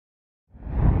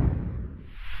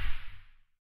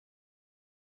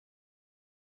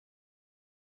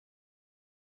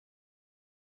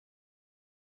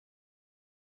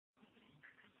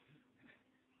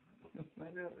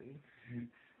madre horrible.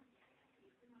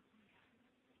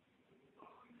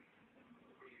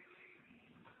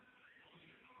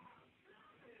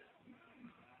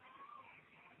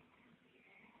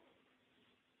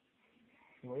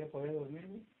 ¿Me voy a poder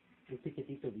dormirme? Este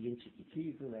quietito bien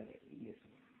chiquitito, dale, y eso.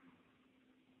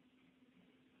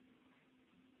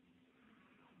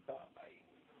 Ay.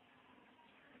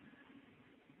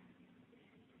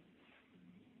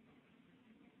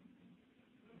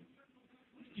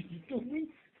 Chiquito,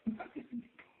 güey.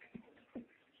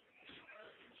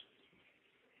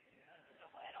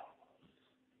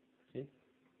 ¿Sí?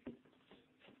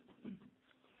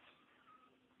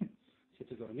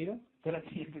 ¿Sientes dormido? Espérate,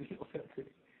 te digo,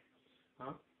 espérate.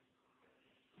 ¿Ah?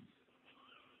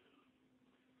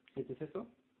 ¿Sientes eso?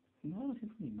 No, no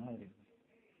siento ni madre, güey.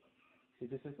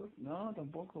 ¿Sientes eso? No,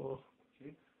 tampoco.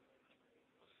 Sí.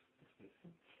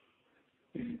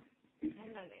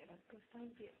 La negra, que está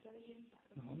bien padre.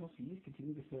 No, no, sí, es que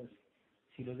tiene que ser así.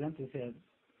 Si los de antes, o sea,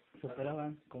 se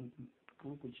operaban con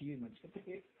puro cuchillo y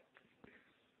machete.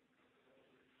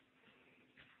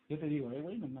 Yo te digo,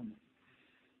 güey, no mames.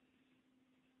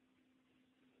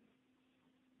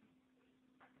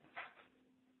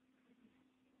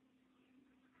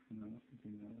 No, no siento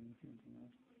nada, no siento nada.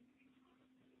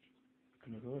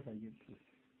 Que los robas ayer, pues.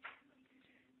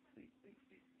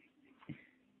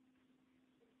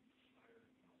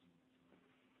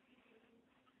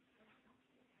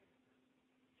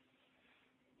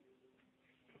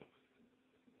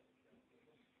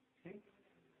 ¿Sí?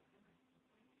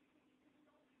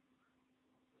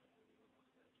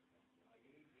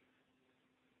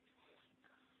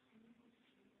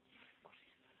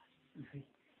 Sí.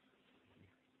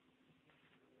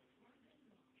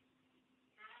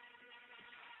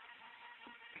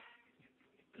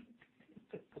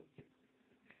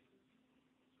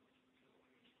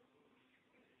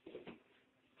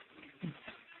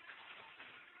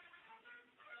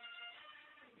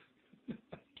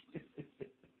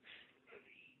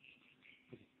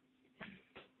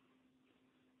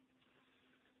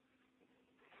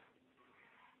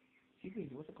 Sí, güey,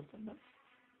 ¿lo vas a cortar, no?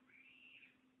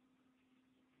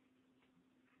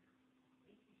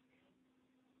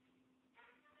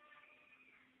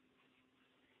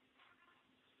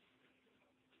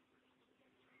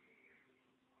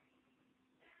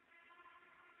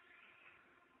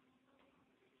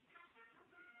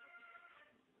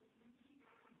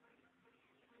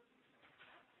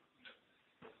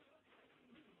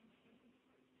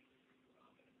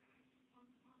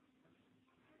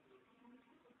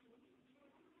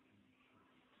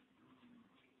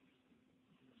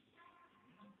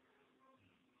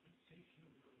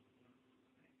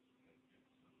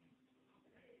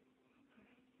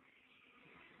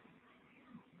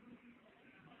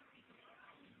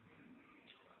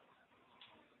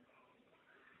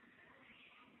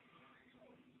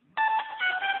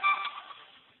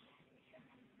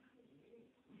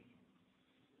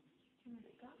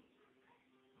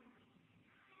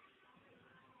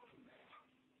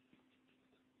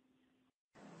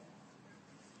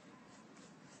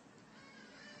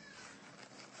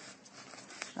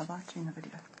 I'm watching the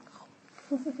video.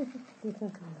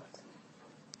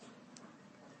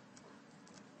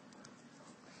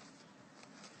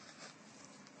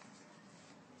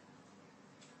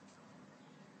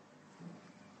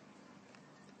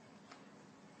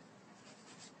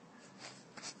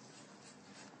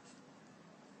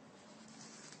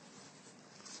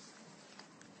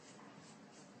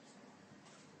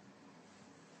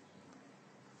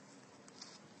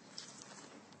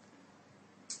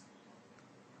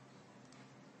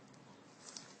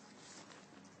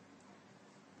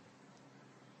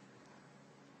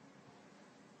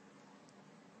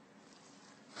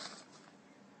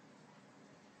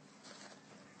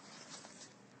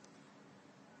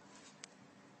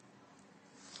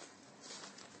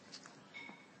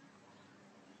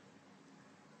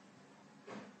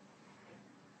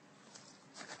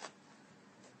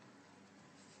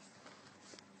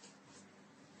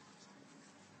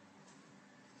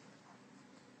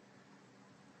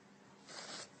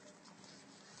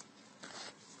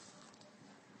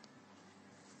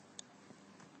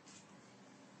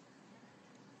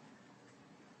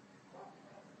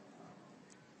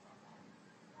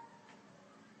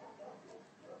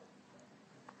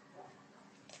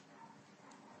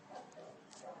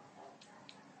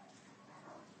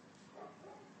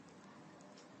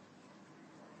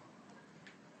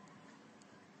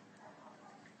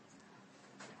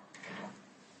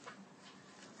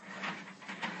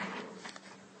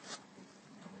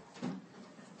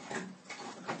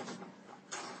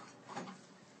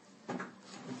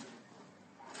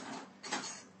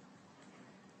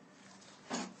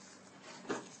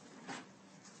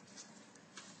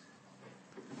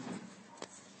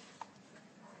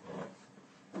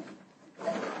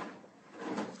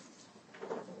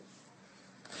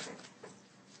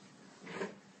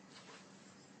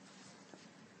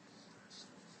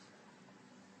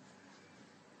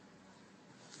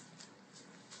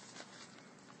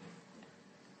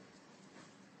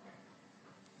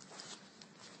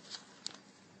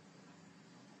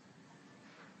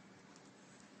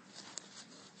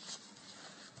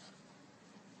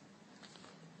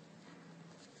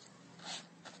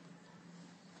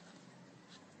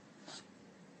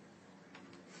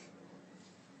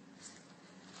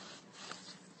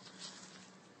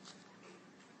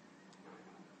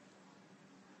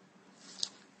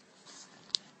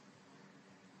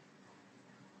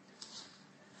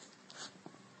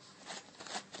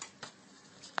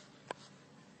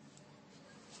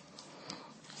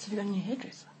 you got a new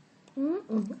hairdresser? I'm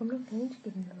not going to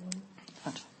get another one.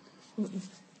 What?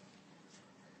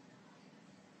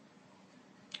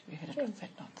 We had a fat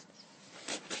nonsense.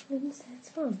 It's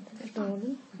fun. It's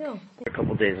darling. Yeah. A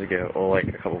couple days ago, or like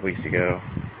a couple weeks ago,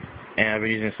 and I've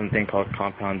been using something called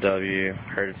Compound W.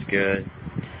 Heard it's good.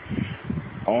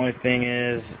 Only thing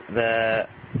is that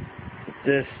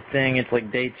this thing, it's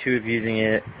like day 2 of using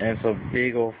it, and it's a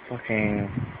big old fucking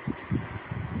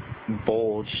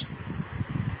bulge.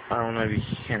 I don't know if you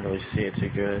can't really see it too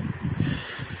good.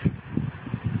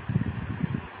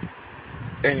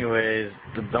 Anyways,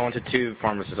 I went to 2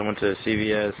 pharmacists. I went to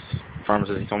CVS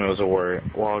pharmacist, he told me it was a Wart.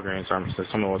 Walgreens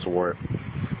pharmacist told me it was a Wart.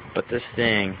 But this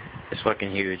thing is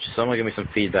fucking huge. Someone give me some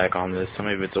feedback on this. Tell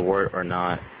me if it's a Wart or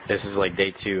not. This is like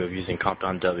day 2 of using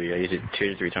Compound W. I use it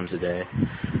 2 to 3 times a day.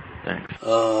 Thanks.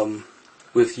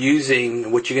 With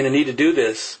using, what you're going to need to do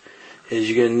this is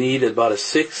you're going to need about a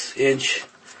 6-inch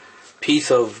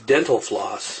piece of dental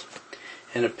floss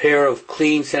and a pair of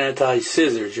clean sanitized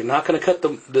scissors. You're not going to cut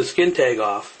the skin tag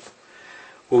off.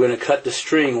 We're going to cut the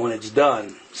string when it's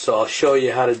done. So I'll show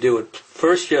you how to do it.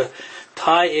 First, you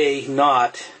tie a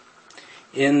knot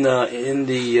in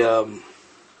the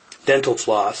dental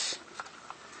floss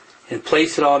and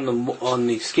place it on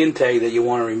the skin tag that you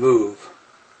want to remove.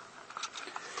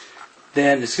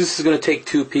 Then this is going to take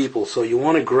 2 people. So you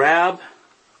want to grab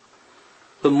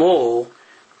the mole,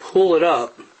 pull it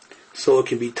up so it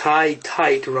can be tied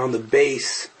tight around the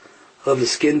base of the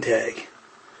skin tag.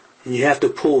 And you have to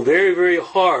pull very, very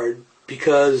hard,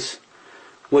 because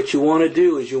what you want to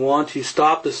do is you want to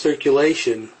stop the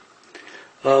circulation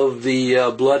of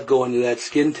the blood going to that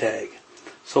skin tag.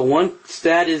 So once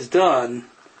that is done,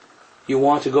 you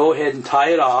want to go ahead and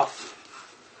tie it off.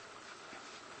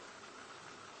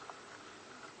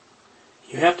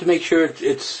 You have to make sure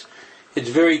it's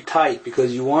very tight,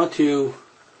 because you want to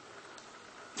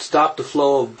stop the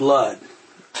flow of blood.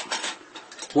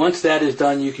 Once that is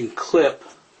done, you can clip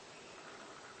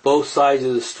both sides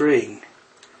of the string,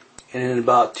 and in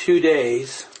about 2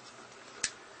 days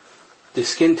the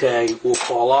skin tag will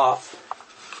fall off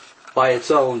by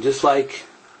its own, just like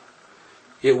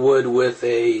it would with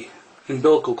a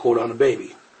umbilical cord on a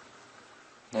baby.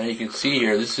 Now you can see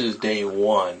here, this is day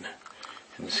 1,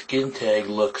 and the skin tag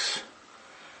looks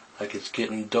like it's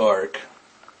getting dark,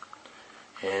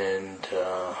 and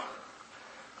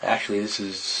actually this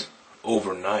is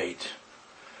overnight,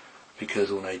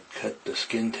 because when I cut the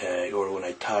skin tag, or when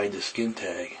I tied the skin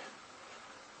tag,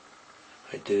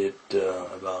 I did it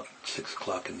about 6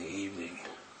 o'clock in the evening.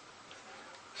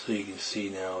 So you can see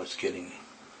now it's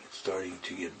starting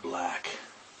to get black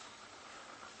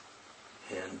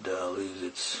and lose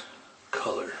its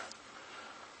color.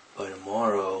 By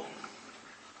tomorrow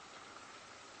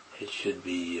it should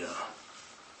be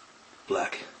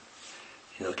black,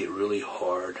 and it'll get really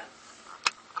hard.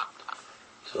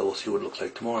 So we'll see what it looks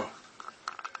like tomorrow.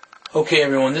 Okay,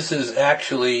 everyone, this is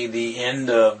actually the end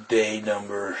of day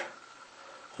number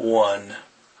 1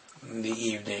 in the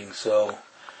evening. So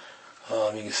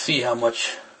you can see how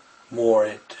much more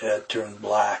it turned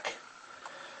black,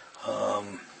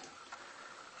 and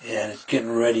it's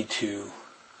getting ready to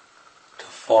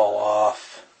fall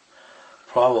off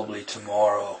probably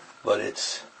tomorrow. But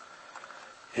it's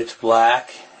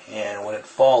black, and when it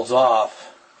falls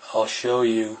off, I'll show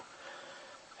you.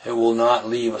 It will not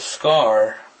leave a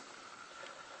scar,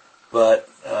 but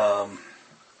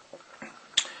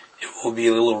it will be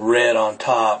a little red on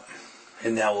top,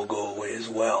 and that will go away as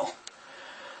well.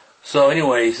 So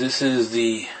anyways, this is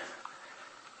the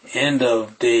end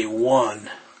of day 1.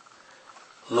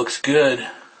 Looks good,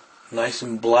 nice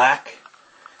and black,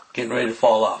 getting ready to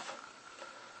fall off.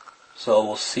 So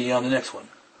we'll see you on the next one.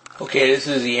 Okay, this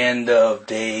is the end of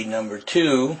day number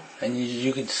 2, and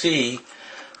you can see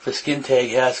the skin tag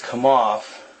has come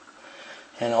off,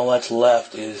 and all that's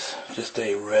left is just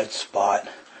a red spot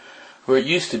where it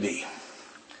used to be.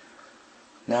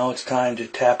 Now it's time to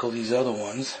tackle these other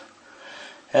ones.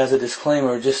 As a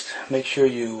disclaimer, just make sure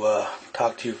you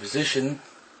talk to your physician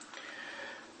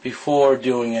before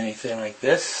doing anything like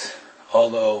this,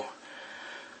 although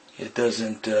it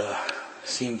doesn't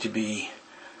seem to be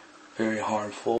very harmful.